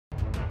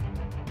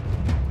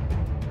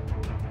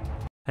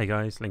Hey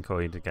guys,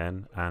 Lynqoid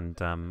again, and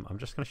I'm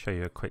just going to show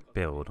you a quick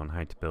build on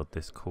how to build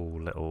this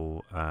cool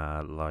little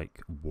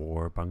like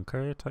war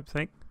bunker type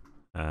thing.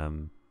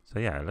 So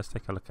yeah, let's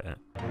take a look at it.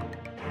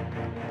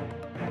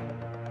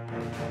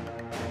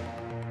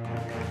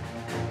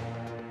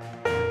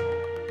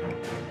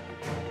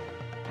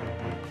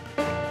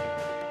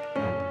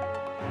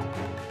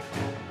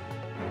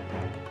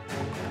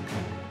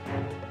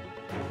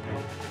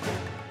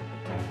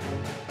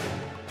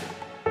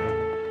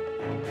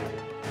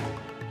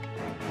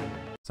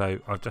 So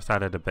I've just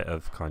added a bit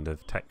of kind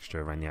of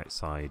texture around the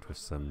outside with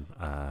some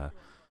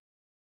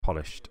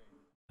polished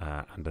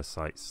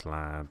andesite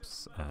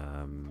slabs,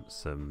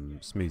 some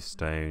smooth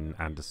stone,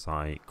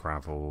 andesite,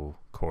 gravel,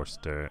 coarse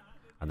dirt,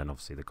 and then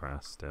obviously the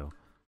grass still.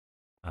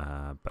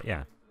 But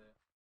yeah,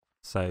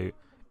 so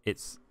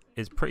it's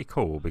pretty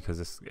cool because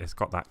it's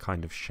got that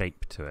kind of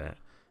shape to it,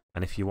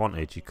 and if you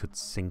wanted, you could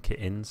sink it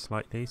in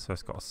slightly, so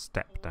it's got a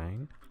step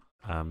down.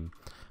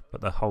 But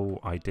the whole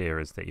idea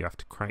is that you have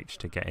to crouch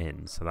to get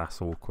in, so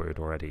that's awkward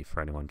already for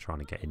anyone trying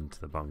to get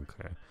into the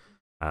bunker.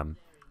 And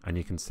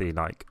you can see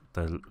like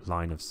the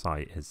line of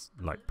sight is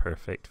like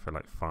perfect for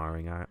like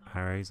firing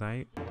arrows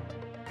out.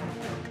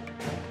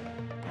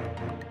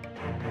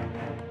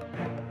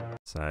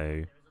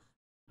 So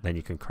then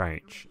you can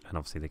crouch, and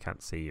obviously they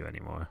can't see you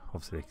anymore.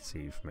 Obviously they can see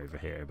you from over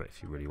here, but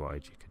if you really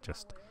wanted, you could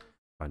just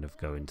kind of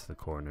go into the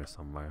corner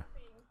somewhere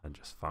and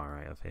just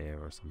fire out of here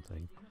or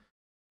something.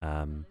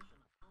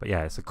 But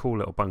yeah, it's a cool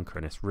little bunker,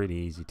 and it's really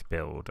easy to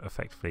build.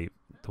 Effectively,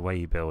 the way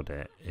you build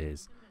it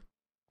is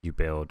you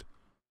build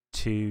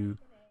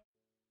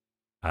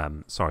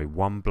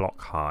one block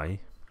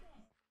high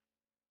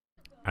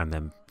and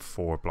then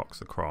 4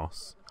 blocks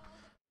across,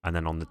 and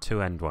then on the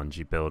two end ones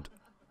you build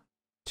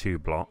 2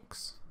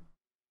 blocks,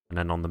 and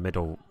then on the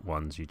middle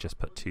ones you just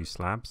put 2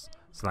 slabs,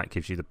 so that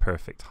gives you the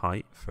perfect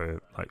height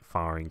for like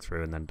firing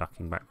through and then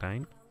ducking back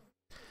down.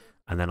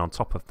 And then on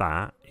top of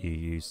that you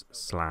use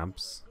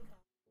slabs,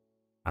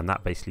 and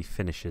that basically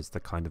finishes the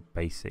kind of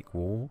basic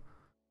wall.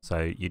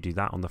 So you do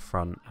that on the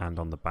front and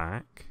on the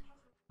back,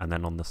 and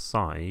then on the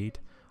side,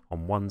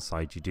 on one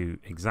side you do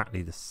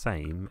exactly the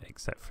same,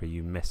 except for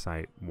you miss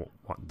out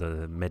what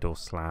the middle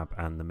slab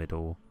and the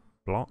middle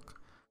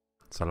block,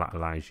 so that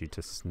allows you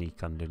to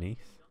sneak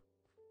underneath.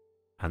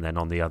 And then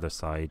on the other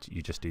side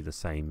you just do the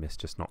same, it's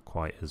just not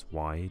quite as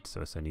wide,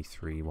 so it's only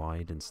 3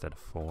 wide instead of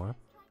 4.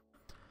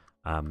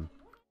 And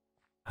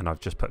I've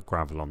just put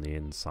gravel on the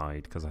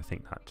inside because I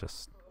think that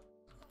just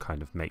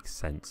kind of makes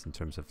sense in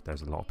terms of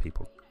there's a lot of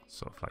people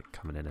sort of like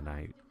coming in and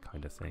out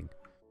kind of thing.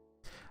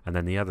 And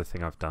then the other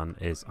thing I've done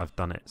is I've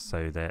done it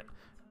so that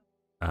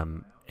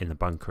in the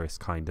bunker it's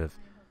kind of,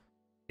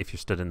 if you're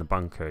stood in the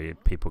bunker,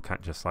 people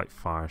can't just like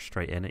fire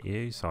straight in at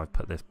you, so I've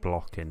put this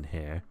block in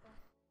here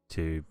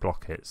to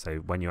block it, so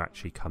when you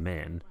actually come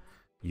in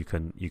you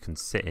can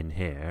sit in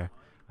here,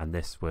 and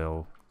this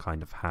will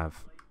kind of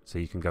have, so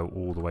you can go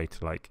all the way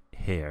to like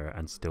here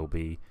and still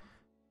be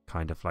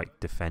kind of like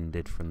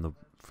defended from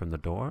the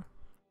door.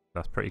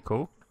 That's pretty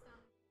cool.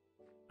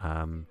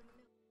 And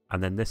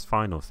then this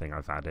final thing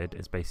I've added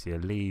is basically a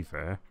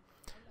lever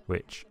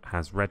which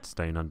has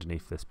redstone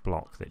underneath this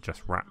block that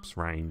just wraps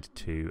round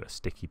to a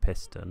sticky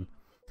piston,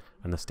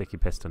 and the sticky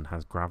piston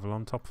has gravel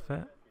on top of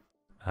it.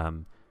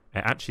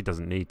 It actually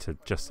doesn't need to,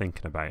 just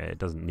thinking about it, it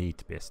doesn't need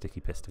to be a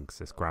sticky piston because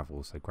it's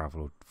gravel, so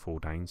gravel will fall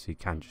down, so you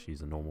can just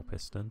use a normal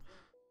piston.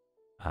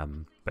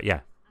 But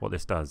yeah, what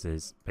this does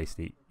is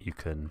basically you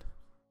can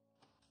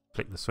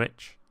flick the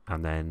switch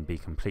and then be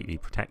completely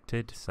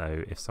protected,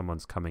 so if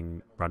someone's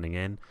running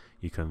in,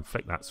 you can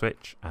flick that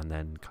switch and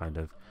then kind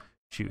of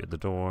shoot at the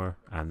door,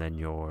 and then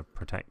you're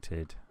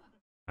protected,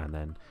 and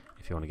then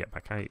if you want to get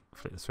back out,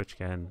 flick the switch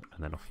again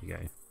and then off you go.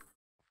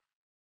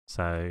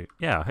 So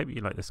yeah, I hope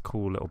you like this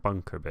cool little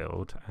bunker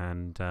build,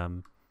 and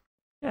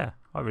yeah,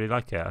 I really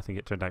like it. I think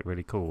it turned out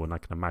really cool, and I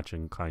can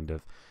imagine kind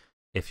of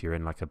if you're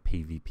in like a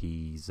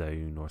PvP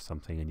zone or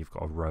something and you've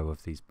got a row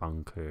of these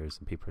bunkers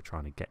and people are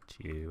trying to get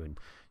to you and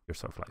you're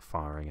sort of like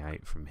firing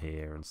out from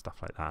here and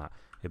stuff like that,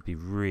 it'd be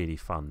really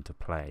fun to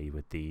play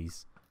with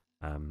these.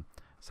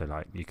 So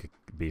like you could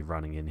be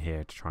running in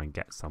here to try and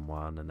get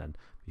someone, and then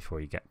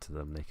before you get to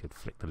them they could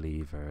flick the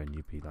lever and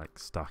you'd be like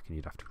stuck and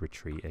you'd have to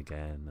retreat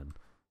again. And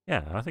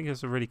yeah, I think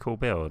it's a really cool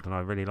build and I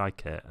really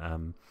like it.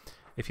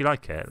 If you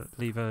like it,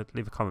 leave a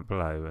comment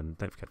below, and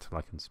don't forget to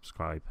like and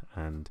subscribe,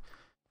 and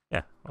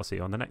yeah, I'll see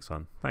you on the next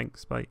one.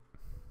 Thanks, bye.